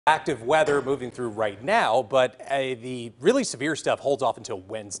Active weather moving through right now, but the really severe stuff holds off until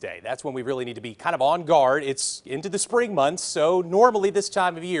Wednesday. That's when we really need to be kind of on guard. It's into the spring months, so normally this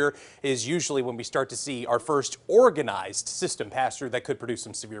time of year is usually when we start to see our first organized system pass through that could produce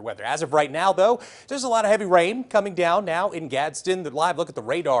some severe weather. As of right now, though, there's a lot of heavy rain coming down now in Gadsden. The live look at the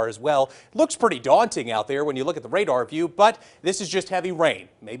radar as well. It looks pretty daunting out there when you look at the radar view, but this is just heavy rain.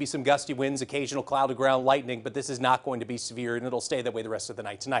 Maybe some gusty winds, occasional cloud to ground lightning, but this is not going to be severe, and it'll stay that way the rest of the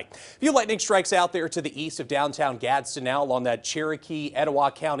night tonight. A few lightning strikes out there to the east of downtown Gadsden now along that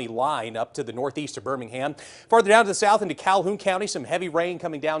Cherokee-Etowah County line up to the northeast of Birmingham. Farther down to the south into Calhoun County, some heavy rain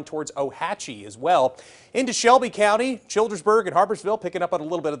coming down towards Ohatchee as well. Into Shelby County, Childersburg and Harpersville picking up on a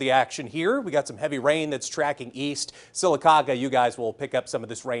little bit of the action here. We got some heavy rain that's tracking east. Sylacauga, you guys will pick up some of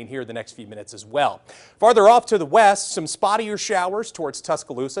this rain here the next few minutes as well. Farther off to the west, some spottier showers towards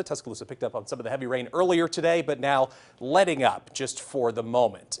Tuscaloosa. Tuscaloosa picked up on some of the heavy rain earlier today, but now letting up just for the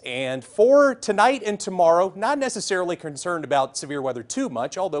moment. And for tonight and tomorrow, not necessarily concerned about severe weather too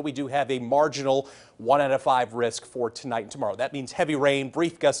much, although we do have a marginal 1 out of 5 risk for tonight and tomorrow. That means heavy rain,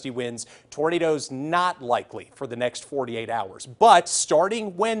 brief gusty winds, tornadoes not likely for the next 48 hours. But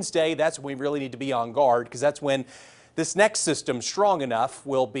starting Wednesday, that's when we really need to be on guard, because that's when this next system strong enough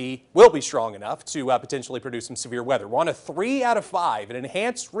will be strong enough to potentially produce some severe weather. We're on a 3 out of 5, an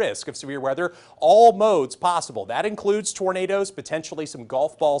enhanced risk of severe weather, all modes possible. That includes tornadoes, potentially some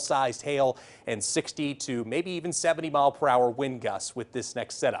golf ball sized hail, and 60 to maybe even 70 mile per hour wind gusts with this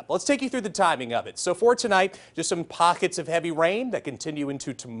next setup. Let's take you through the timing of it. So for tonight, just some pockets of heavy rain that continue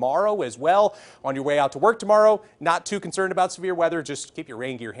into tomorrow as well. On your way out to work tomorrow, not too concerned about severe weather. Just keep your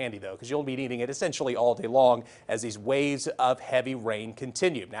rain gear handy though, because you'll be needing it essentially all day long as these waves of heavy rain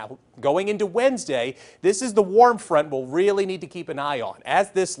continue. Now, going into Wednesday, this is the warm front we'll really need to keep an eye on. As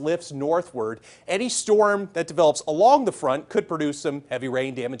this lifts northward, any storm that develops along the front could produce some heavy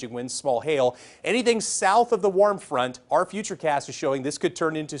rain, damaging winds, small hail. Anything south of the warm front, our FUTURECAST is showing this could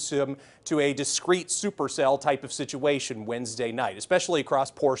turn into a discrete supercell type of situation Wednesday night, especially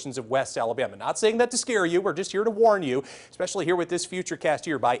across portions of West Alabama. Not saying that to scare you, we're just here to warn you, especially here with this FUTURECAST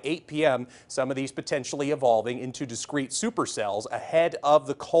here by 8 p.m., some of these potentially evolving into discrete supercells ahead of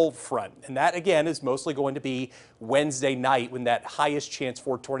the cold front. And that, again, is mostly going to be Wednesday night when that highest chance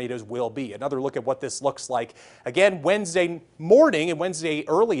for tornadoes will be. Another look at what this looks like. Again, Wednesday morning and Wednesday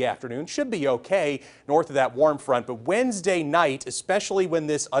early afternoon should be okay north of that warm front, but Wednesday night, especially when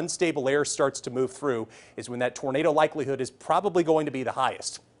this unstable air starts to move through, is when that tornado likelihood is probably going to be the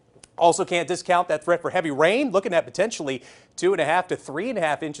highest. Also can't discount that threat for heavy rain, looking at potentially 2.5 to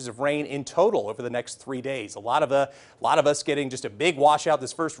 3.5 inches of rain in total over the next 3 days. A lot of us getting just a big washout,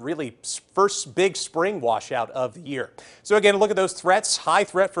 this first big spring washout of the year. So again, look at those threats. High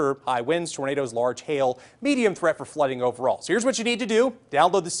threat for high winds, tornadoes, large hail, medium threat for flooding overall. So here's what you need to do.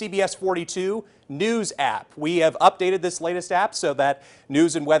 Download the CBS 42 News app. We have updated this latest app so that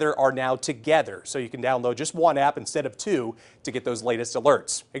news and weather are now together. So you can download just one app instead of two to get those latest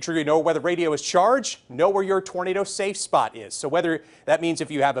alerts. Make sure you know where the radio is charged, know where your tornado safe spot is. So whether that means if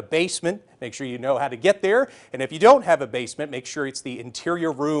you have a basement, make sure you know how to get there. And if you don't have a basement, make sure it's the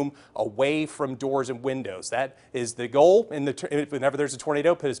interior room away from doors and windows. That is the goal. Whenever there's a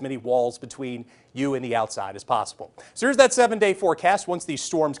tornado, put as many walls between you and the outside as possible. So here's that 7-day forecast. Once these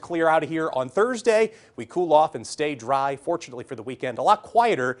storms clear out of here on Thursday, we cool off and stay dry. Fortunately for the weekend, a lot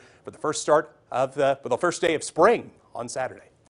quieter for the first day of spring on Saturday.